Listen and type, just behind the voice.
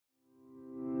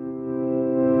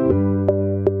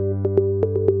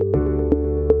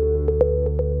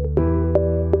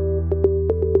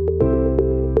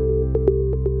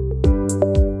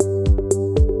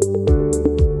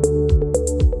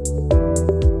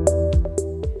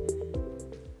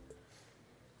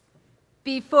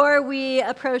Before we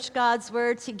approach God's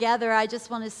Word together, I just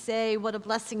want to say what a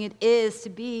blessing it is to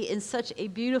be in such a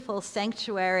beautiful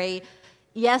sanctuary.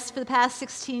 Yes, for the past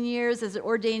 16 years as an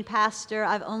ordained pastor,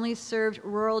 I've only served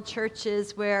rural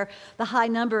churches where the high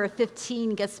number of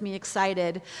 15 gets me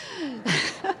excited.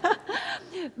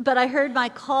 But I heard my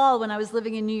call when I was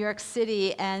living in New York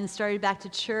City and started back to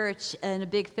church in a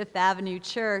big Fifth Avenue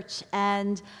church.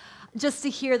 And just to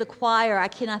hear the choir, I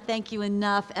cannot thank you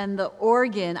enough, and the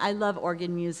organ, I love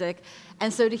organ music,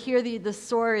 and so to hear the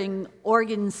soaring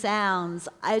organ sounds,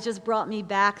 it just brought me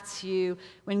back to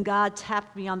when God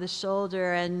tapped me on the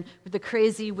shoulder and with the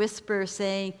crazy whisper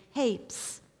saying, "Hey,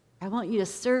 psst, I want you to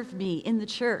serve me in the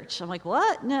church." I'm like,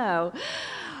 what? No.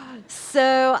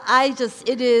 So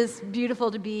it is beautiful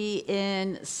to be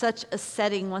in such a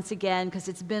setting once again, because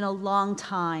it's been a long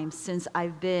time since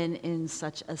I've been in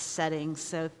such a setting.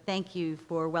 So thank you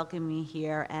for welcoming me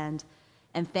here, and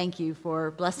thank you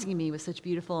for blessing me with such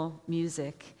beautiful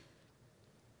music.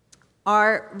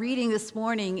 Our reading this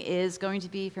morning is going to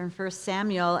be from 1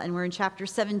 Samuel, and we're in chapter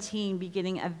 17,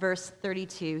 beginning at verse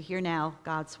 32. Hear now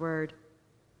God's word.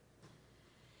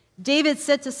 David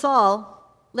said to Saul,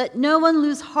 "Let no one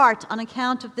lose heart on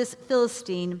account of this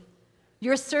Philistine.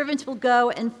 Your servant will go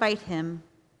and fight him."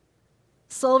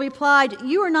 Saul replied,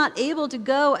 "You are not able to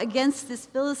go against this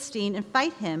Philistine and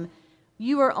fight him.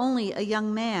 You are only a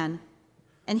young man,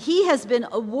 and he has been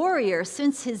a warrior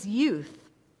since his youth."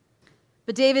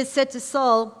 But David said to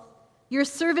Saul, "Your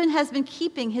servant has been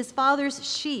keeping his father's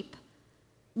sheep.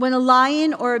 When a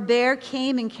lion or a bear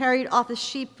came and carried off a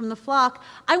sheep from the flock,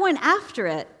 I went after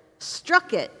it,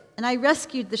 struck it, and I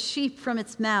rescued the sheep from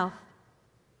its mouth.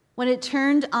 When it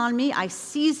turned on me, I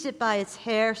seized it by its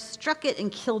hair, struck it,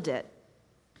 and killed it.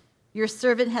 Your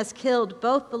servant has killed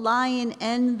both the lion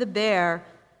and the bear.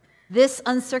 This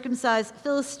uncircumcised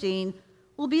Philistine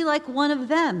will be like one of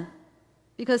them,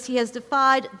 because he has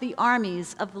defied the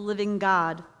armies of the living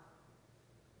God.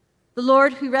 The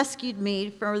Lord who rescued me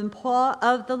from the paw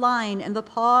of the lion and the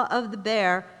paw of the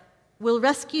bear will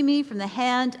rescue me from the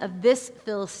hand of this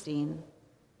Philistine."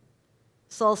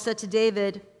 Saul said to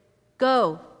David,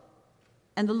 "Go,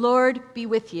 and the Lord be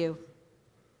with you."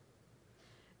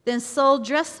 Then Saul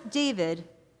dressed David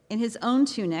in his own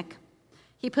tunic.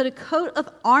 He put a coat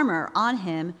of armor on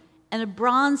him and a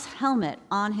bronze helmet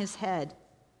on his head.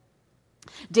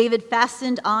 David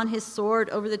fastened on his sword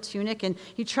over the tunic, and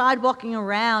he tried walking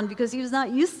around because he was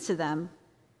not used to them.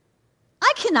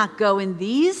 "I cannot go in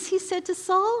these," he said to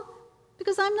Saul,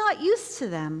 "because I'm not used to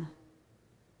them."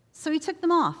 So he took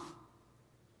them off.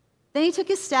 Then he took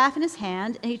his staff in his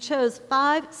hand, and he chose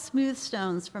 5 smooth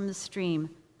stones from the stream.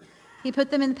 He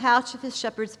put them in the pouch of his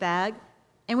shepherd's bag,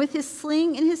 and with his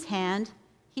sling in his hand,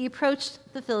 he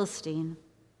approached the Philistine.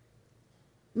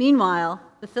 Meanwhile,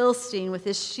 the Philistine, with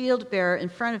his shield-bearer in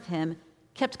front of him,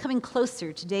 kept coming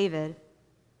closer to David.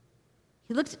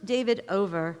 He looked David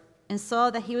over and saw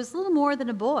that he was little more than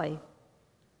a boy,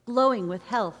 glowing with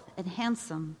health and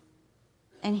handsome,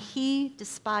 and he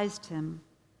despised him.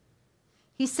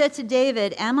 He said to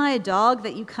David, "Am I a dog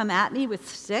that you come at me with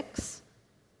sticks?"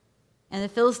 And the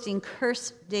Philistine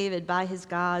cursed David by his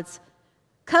gods.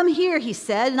 "Come here," he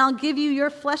said, "and I'll give you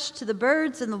your flesh to the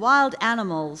birds and the wild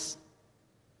animals."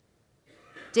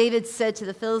 David said to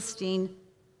the Philistine,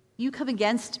 "You come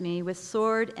against me with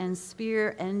sword and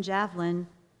spear and javelin,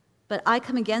 but I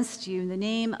come against you in the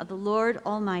name of the Lord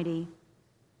Almighty,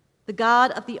 the God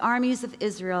of the armies of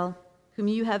Israel, whom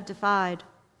you have defied.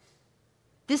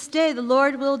 This day the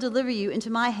Lord will deliver you into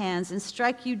my hands and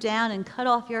strike you down and cut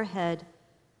off your head.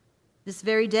 This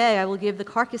very day I will give the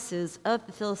carcasses of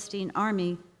the Philistine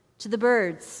army to the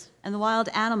birds and the wild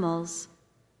animals,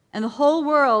 and the whole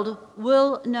world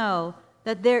will know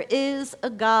that there is a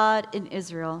God in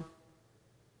Israel.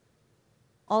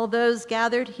 All those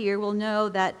gathered here will know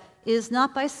that it is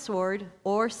not by sword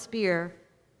or spear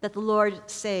that the Lord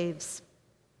saves.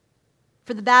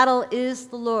 For the battle is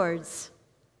the Lord's,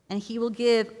 and he will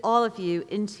give all of you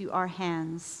into our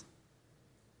hands."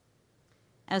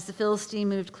 As the Philistine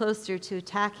moved closer to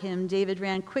attack him, David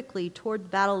ran quickly toward the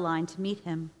battle line to meet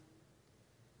him.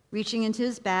 Reaching into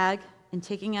his bag and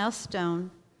taking out a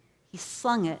stone, he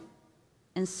slung it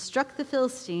and struck the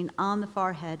Philistine on the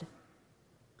forehead.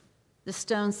 The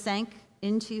stone sank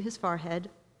into his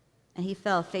forehead, and he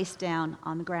fell face down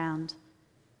on the ground.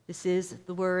 This is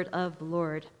the word of the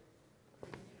Lord.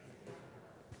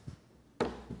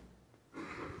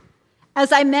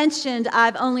 As I mentioned,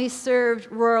 I've only served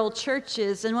rural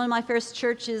churches, and one of my first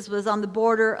churches was on the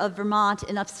border of Vermont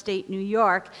in upstate New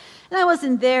York. And I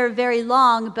wasn't there very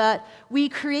long, but we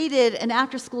created an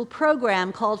after-school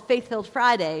program called Faith-Filled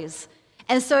Fridays.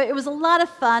 And so it was a lot of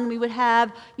fun. We would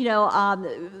have,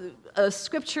 a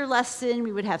scripture lesson.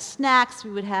 We would have snacks.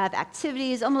 We would have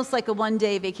activities, almost like a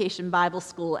one-day vacation Bible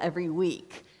school every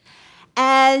week.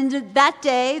 And that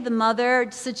day, the mother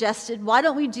suggested, why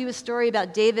don't we do a story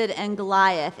about David and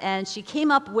Goliath? And she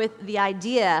came up with the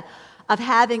idea of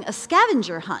having a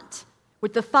scavenger hunt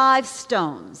with the 5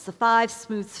 stones, the 5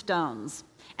 smooth stones.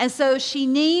 And so she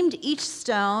named each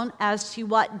stone as to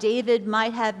what David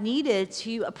might have needed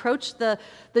to approach the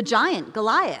giant,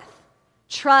 Goliath.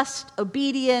 Trust,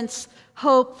 obedience,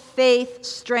 hope, faith,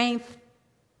 strength.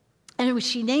 And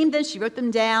she named them, she wrote them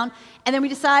down, and then we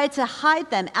decided to hide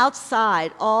them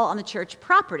outside, all on the church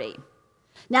property.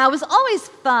 Now, it was always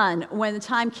fun when the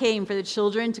time came for the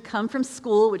children to come from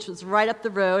school, which was right up the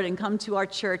road, and come to our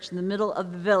church in the middle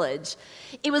of the village.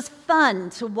 It was fun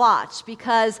to watch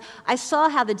because I saw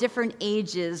how the different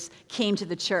ages came to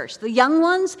the church. The young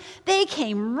ones, they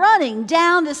came running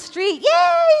down the street.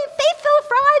 Yay! Faithful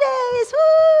Fridays!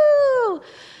 Woo!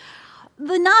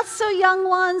 The not-so-young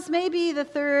ones, maybe the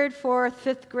 3rd, 4th,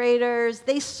 5th graders,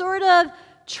 they sort of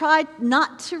tried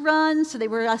not to run, so they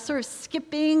were sort of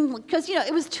skipping, because,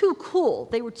 it was too cool.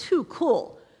 They were too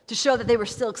cool to show that they were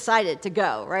still excited to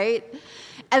go, right?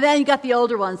 And then you got the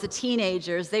older ones, the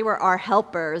teenagers. They were our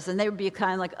helpers, and they would be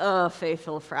kind of like, oh,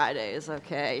 Faithful Fridays,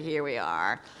 okay, here we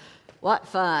are. What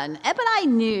fun. But I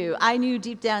knew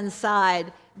deep down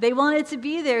inside, they wanted to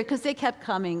be there because they kept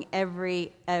coming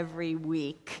every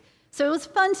week. So it was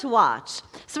fun to watch.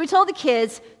 So we told the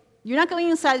kids, you're not going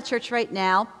inside the church right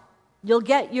now. You'll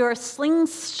get your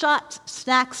slingshot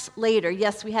snacks later.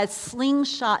 Yes, we had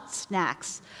slingshot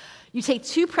snacks. You take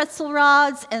 2 pretzel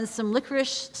rods and some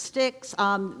licorice sticks,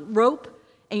 rope,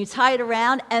 and you tie it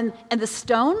around. And the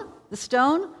stone,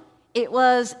 it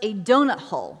was a donut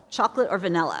hole, chocolate or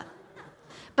vanilla.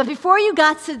 But before you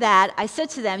got to that, I said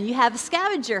to them, you have a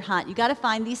scavenger hunt. You got to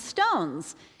find these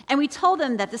stones. And we told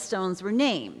them that the stones were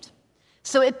named.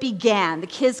 So it began. The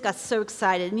kids got so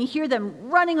excited, and you hear them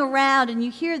running around, and you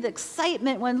hear the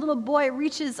excitement when a little boy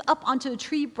reaches up onto a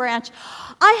tree branch.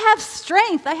 I have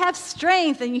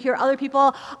strength. And you hear other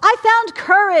people, I found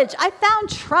courage. I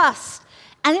found trust.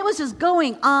 And it was just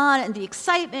going on, and the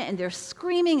excitement, and they're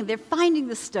screaming, and they're finding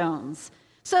the stones.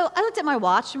 So I looked at my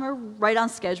watch, and we're right on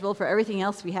schedule for everything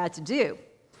else we had to do.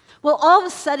 Well, all of a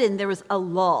sudden, there was a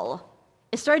lull.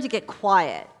 It started to get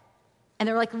quiet. And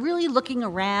they're like really looking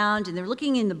around, and they're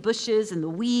looking in the bushes and the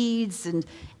weeds, and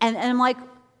I'm like,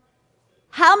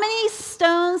 how many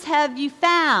stones have you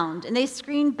found? And they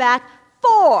screamed back,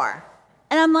 4.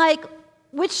 And I'm like,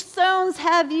 which stones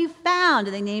have you found?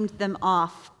 And they named them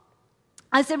off.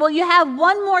 I said, well, you have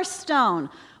one more stone,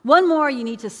 one more you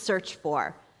need to search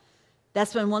for.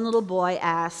 That's when one little boy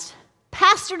asked,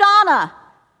 Pastor Donna,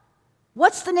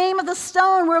 what's the name of the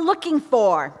stone we're looking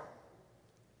for?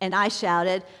 And I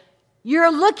shouted,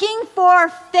 you're looking for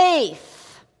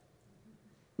faith.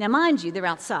 Now, mind you, they're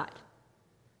outside.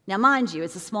 Now, mind you,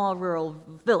 it's a small rural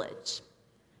village.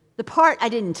 The part I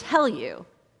didn't tell you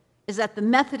is that the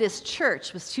Methodist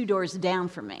church was 2 doors down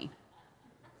from me.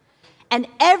 And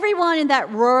everyone in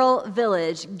that rural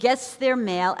village gets their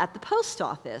mail at the post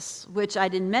office, which I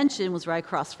didn't mention was right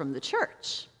across from the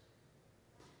church.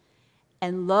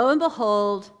 And lo and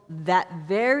behold, that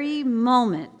very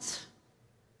moment,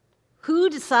 who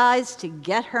decides to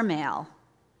get her mail?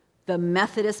 The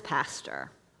Methodist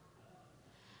pastor.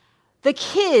 The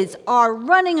kids are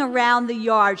running around the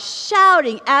yard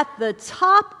shouting at the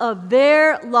top of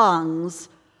their lungs,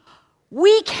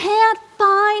 we can't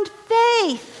find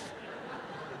faith.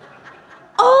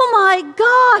 Oh my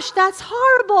gosh, that's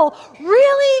horrible.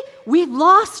 Really? We've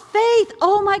lost faith.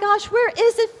 Oh my gosh, where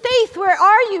is it, faith? Where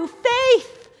are you?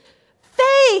 Faith!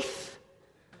 Faith!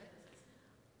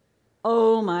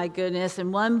 Oh my goodness,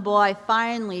 and one boy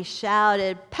finally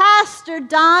shouted, Pastor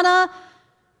Donna,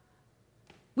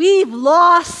 we've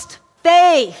lost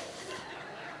faith.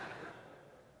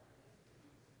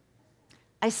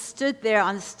 I stood there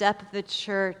on the step of the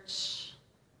church,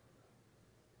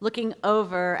 looking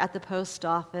over at the post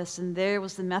office, and there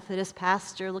was the Methodist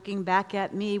pastor looking back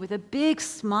at me with a big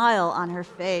smile on her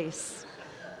face.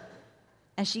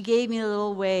 And she gave me a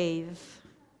little wave,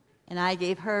 and I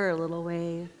gave her a little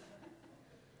wave.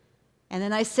 And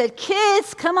then I said,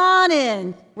 kids, come on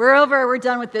in. We're over. We're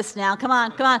done with this now. Come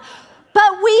on.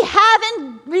 But we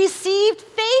haven't received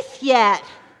faith yet.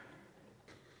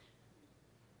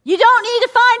 You don't need to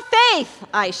find faith,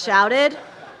 I shouted.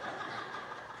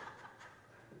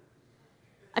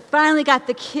 I finally got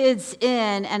the kids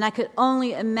in, and I could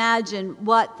only imagine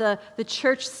what the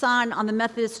church sign on the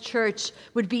Methodist church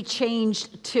would be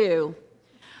changed to.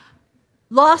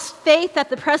 Lost faith at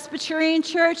the Presbyterian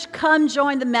Church? Come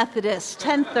join the Methodists,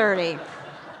 10:30.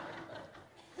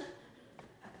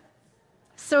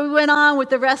 So we went on with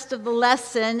the rest of the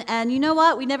lesson, and you know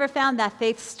what? We never found that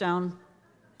faith stone.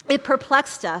 It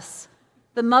perplexed us.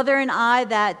 The mother and I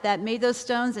that made those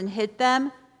stones and hid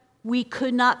them, we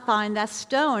could not find that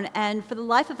stone. And for the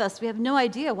life of us, we have no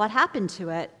idea what happened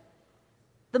to it.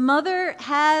 The mother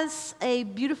has a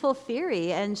beautiful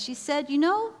theory, and she said,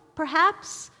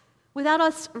 perhaps without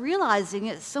us realizing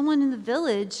it, someone in the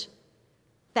village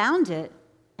found it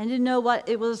and didn't know what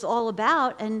it was all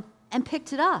about and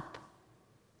picked it up.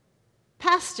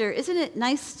 Pastor, isn't it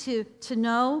nice to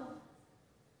know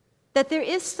that there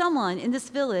is someone in this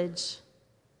village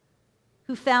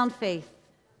who found faith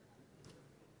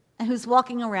and who's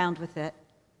walking around with it?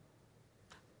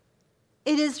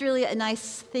 It is really a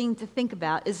nice thing to think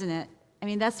about, isn't it? I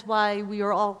mean, that's why we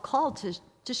are all called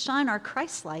to shine our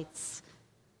Christ lights,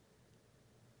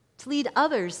 to lead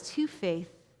others to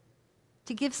faith,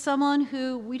 to give someone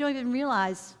who we don't even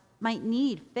realize might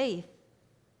need faith.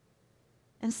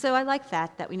 And so I like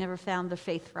that we never found the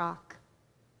faith rock.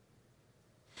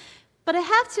 But I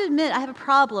have to admit, I have a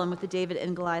problem with the David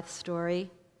and Goliath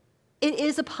story. It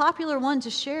is a popular one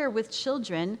to share with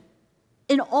children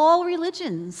in all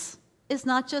religions. It's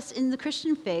not just in the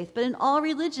Christian faith, but in all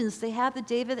religions, they have the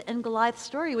David and Goliath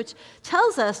story, which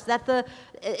tells us that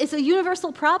it's a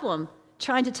universal problem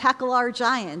trying to tackle our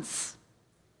giants.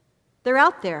 They're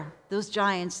out there, those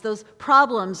giants, those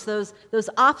problems, those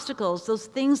obstacles, those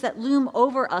things that loom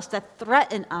over us, that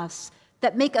threaten us,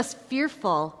 that make us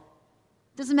fearful.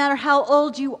 Doesn't matter how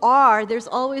old you are, there's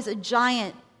always a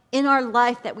giant in our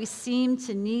life that we seem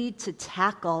to need to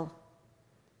tackle.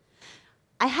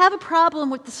 I have a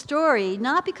problem with the story,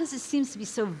 not because it seems to be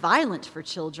so violent for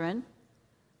children.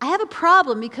 I have a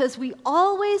problem because we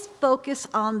always focus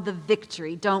on the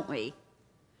victory, don't we?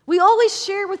 We always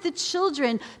share with the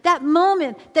children that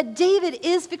moment that David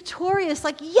is victorious,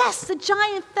 like, yes, the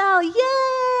giant fell,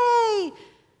 yay!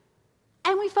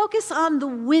 And we focus on the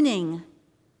winning.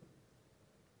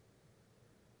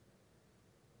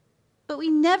 But we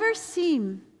never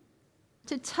seem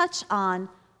to touch on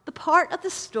the part of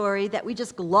the story that we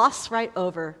just gloss right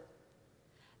over.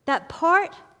 That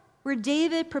part where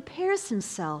David prepares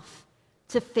himself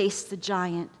to face the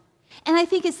giant. And I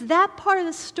think it's that part of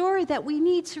the story that we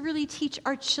need to really teach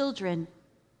our children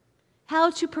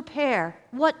how to prepare,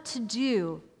 what to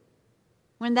do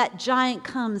when that giant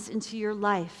comes into your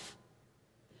life.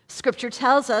 Scripture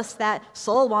tells us that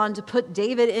Saul wanted to put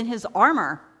David in his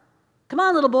armor. Come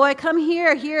on, little boy, come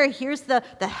here. Here's the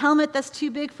helmet that's too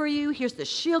big for you. Here's the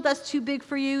shield that's too big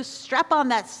for you. Strap on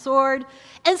that sword.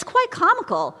 And it's quite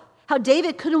comical how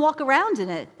David couldn't walk around in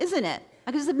it, isn't it?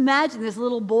 I can just imagine this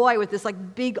little boy with this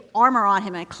big armor on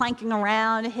him and clanking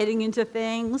around, hitting into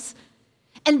things.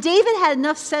 And David had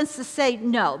enough sense to say,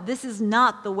 no, this is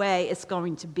not the way it's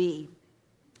going to be.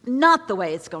 Not the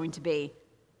way it's going to be.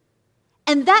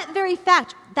 And that very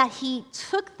fact that he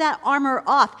took that armor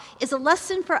off is a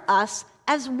lesson for us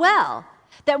as well.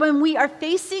 That when we are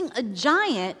facing a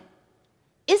giant,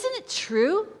 isn't it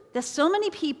true that so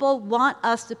many people want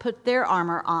us to put their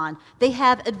armor on? They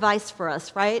have advice for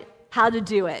us, right? How to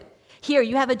do it. Here,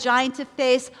 you have a giant to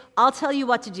face. I'll tell you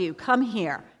what to do. Come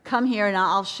here, and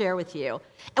I'll share with you.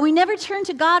 And we never turn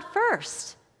to God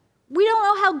first. We don't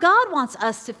know how God wants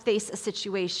us to face a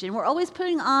situation. We're always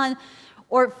putting on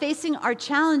or facing our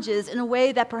challenges in a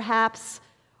way that perhaps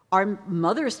our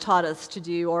mothers taught us to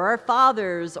do, or our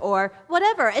fathers, or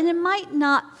whatever. And it might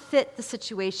not fit the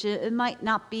situation. It might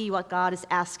not be what God is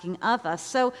asking of us.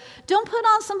 So don't put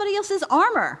on somebody else's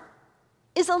armor.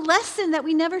 It's a lesson that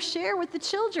we never share with the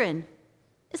children.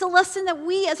 It's a lesson that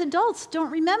we as adults don't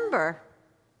remember.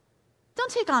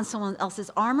 Don't take on someone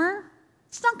else's armor.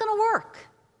 It's not going to work.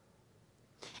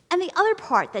 And the other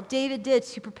part that David did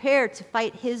to prepare to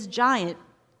fight his giant,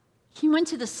 he went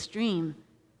to the stream.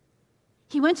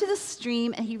 He went to the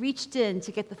stream and he reached in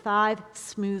to get the 5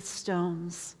 smooth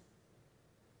stones.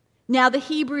 Now, the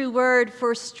Hebrew word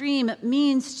for stream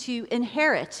means to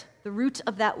inherit. The root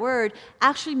of that word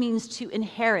actually means to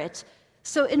inherit.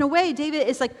 So in a way, David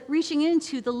is reaching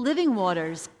into the living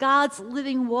waters, God's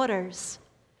living waters,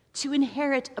 to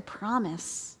inherit a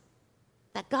promise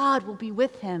that God will be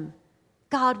with him.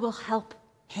 God will help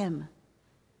him.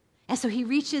 And so he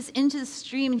reaches into the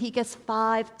stream and he gets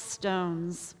 5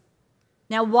 stones.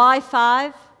 Now, why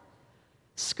 5?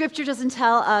 Scripture doesn't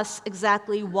tell us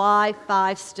exactly why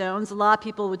 5 stones. A lot of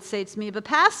people would say to me, but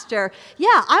Pastor, yeah,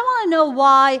 I want to know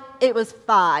why it was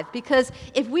 5. Because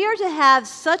if we are to have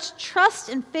such trust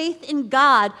and faith in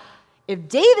God, if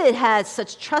David had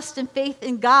such trust and faith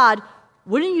in God,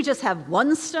 wouldn't you just have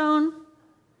one stone?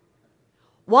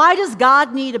 Why does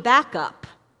God need a backup?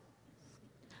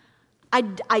 I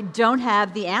don't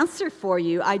have the answer for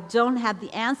you. I don't have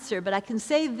the answer, but I can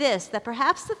say this, that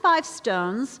perhaps the 5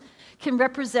 stones can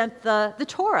represent the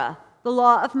Torah, the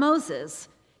law of Moses.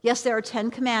 Yes, there are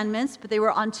 10 commandments, but they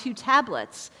were on 2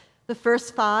 tablets. The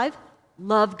first 5,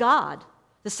 love God.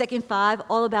 The second 5,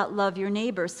 all about love your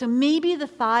neighbor. So maybe the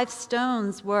 5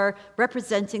 stones were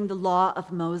representing the law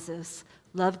of Moses.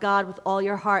 Love God with all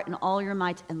your heart and all your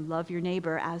might, and love your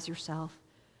neighbor as yourself.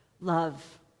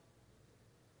 Love.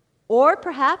 Or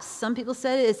perhaps some people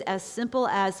said it is as simple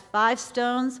as 5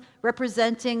 stones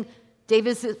representing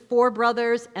David's 4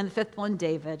 brothers and the 5th one,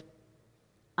 David.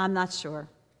 I'm not sure.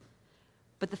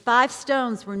 But the 5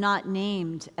 stones were not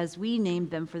named as we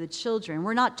named them for the children.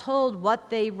 We're not told what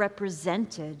they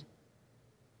represented.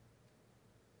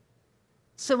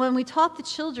 So when we taught the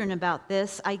children about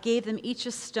this, I gave them each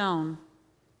a stone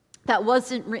that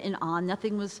wasn't written on.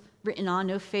 Nothing was written on,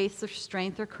 no faith or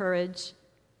strength or courage.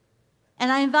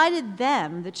 And I invited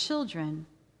them, the children,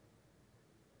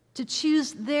 to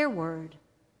choose their word.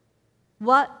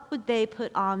 What would they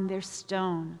put on their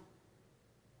stone?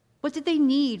 What did they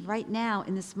need right now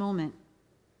in this moment?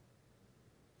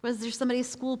 Was there somebody at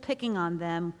school picking on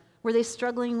them? Were they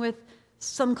struggling with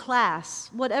some class?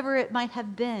 Whatever it might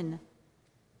have been.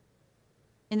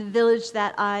 In the village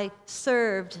that I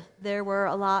served, there were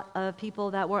a lot of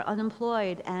people that were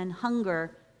unemployed and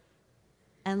hunger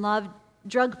and loved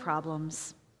drug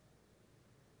problems.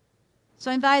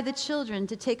 So I invited the children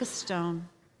to take a stone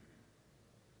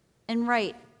and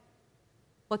write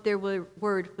what their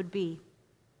word would be.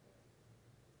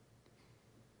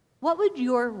 What would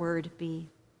your word be?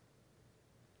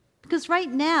 Because right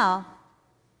now,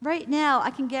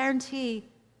 I can guarantee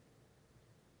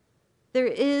there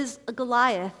is a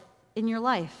Goliath in your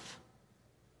life.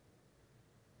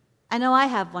 I know I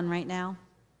have one right now.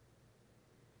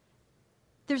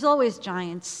 There's always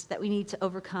giants that we need to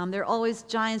overcome. There are always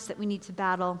giants that we need to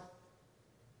battle.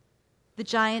 The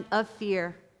giant of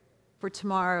fear for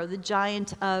tomorrow, the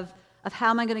giant of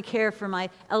how am I going to care for my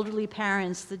elderly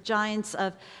parents, the giants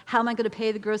of how am I going to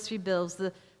pay the grocery bills,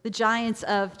 the giants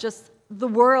of just the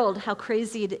world, how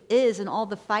crazy it is, and all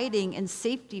the fighting and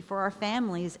safety for our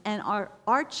families and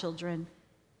our children.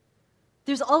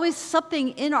 There's always something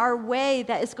in our way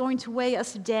that is going to weigh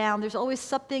us down. There's always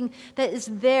something that is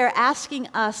there asking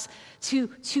us to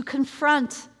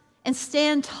confront and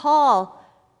stand tall,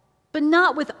 but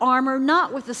not with armor,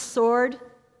 not with a sword,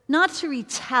 not to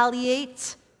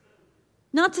retaliate,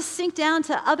 not to sink down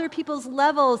to other people's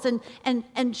levels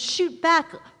and shoot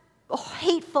back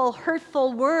hateful,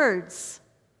 hurtful words,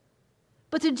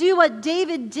 but to do what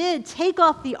David did, take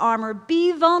off the armor,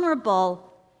 be vulnerable,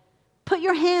 put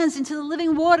your hands into the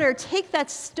living water, take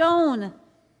that stone,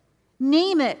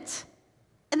 name it,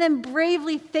 and then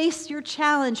bravely face your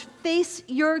challenge, face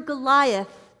your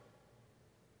Goliath,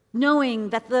 knowing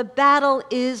that the battle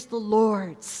is the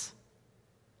Lord's.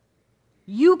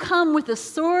 You come with a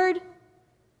sword,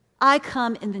 I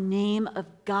come in the name of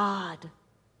God.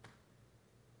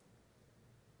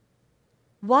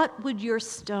 What would your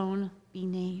stone be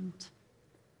named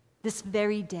this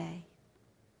very day?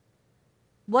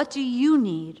 What do you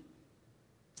need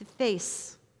to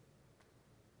face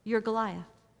your Goliath?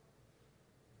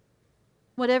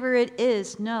 Whatever it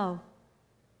is, know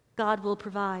God will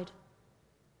provide.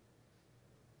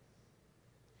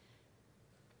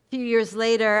 A few years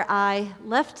later, I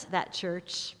left that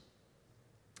church,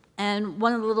 and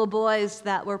one of the little boys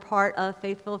that were part of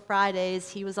Faithful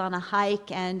Fridays, he was on a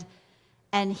hike, and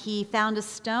he found a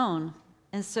stone.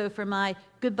 And so for my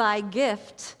goodbye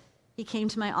gift, he came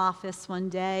to my office one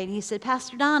day, and he said,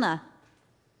 Pastor Donna,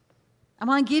 I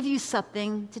want to give you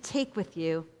something to take with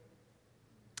you.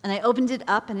 And I opened it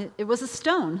up, and it was a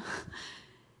stone.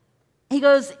 He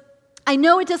goes, I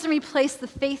know it doesn't replace the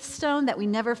faith stone that we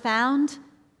never found,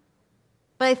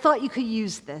 but I thought you could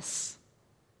use this.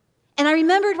 And I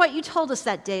remembered what you told us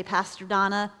that day, Pastor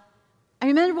Donna. I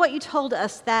remembered what you told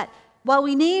us, that while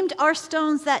we named our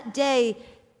stones that day,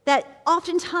 that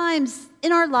oftentimes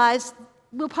in our lives,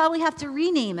 we'll probably have to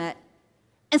rename it.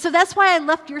 And so that's why I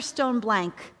left your stone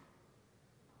blank.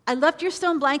 I left your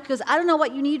stone blank because I don't know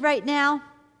what you need right now.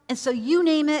 And so you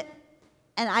name it,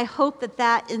 and I hope that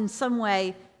that in some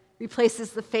way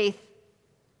replaces the faith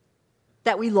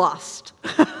that we lost.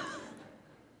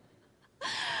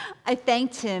 I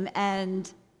thanked him,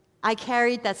 and I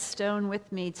carried that stone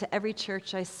with me to every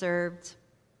church I served.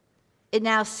 It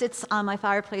now sits on my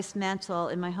fireplace mantle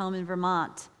in my home in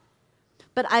Vermont.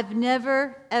 But I've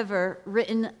never, ever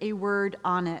written a word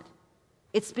on it.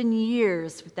 It's been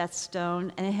years with that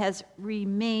stone, and it has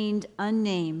remained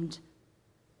unnamed.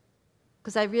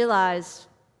 Because I realized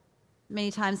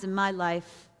many times in my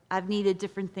life, I've needed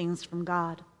different things from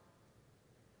God.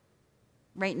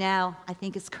 Right now, I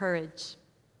think it's courage.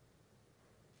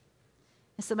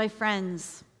 And so, my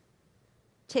friends,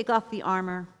 take off the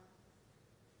armor.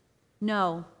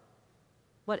 Know,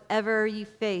 whatever you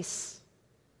face,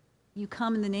 you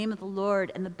come in the name of the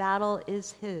Lord, and the battle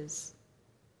is His.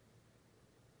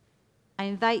 I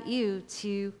invite you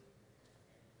to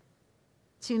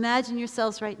imagine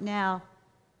yourselves right now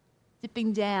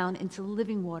dipping down into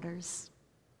living waters.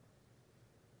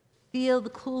 Feel the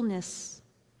coolness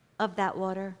of that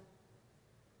water.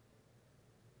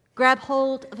 Grab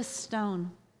hold of a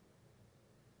stone.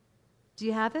 Do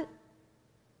you have it?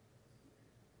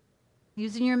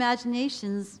 Using your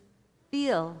imaginations,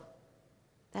 feel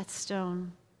that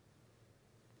stone.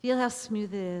 Feel how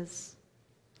smooth it is.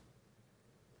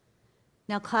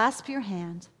 Now clasp your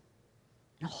hand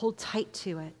and hold tight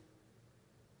to it.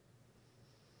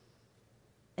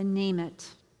 And name it.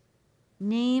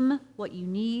 Name what you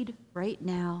need right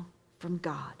now from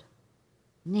God.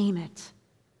 Name it.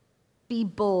 Be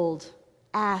bold.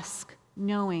 Ask,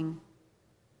 knowing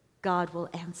God will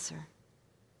answer.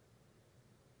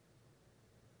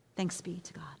 Thanks be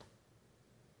to God.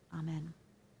 Amen.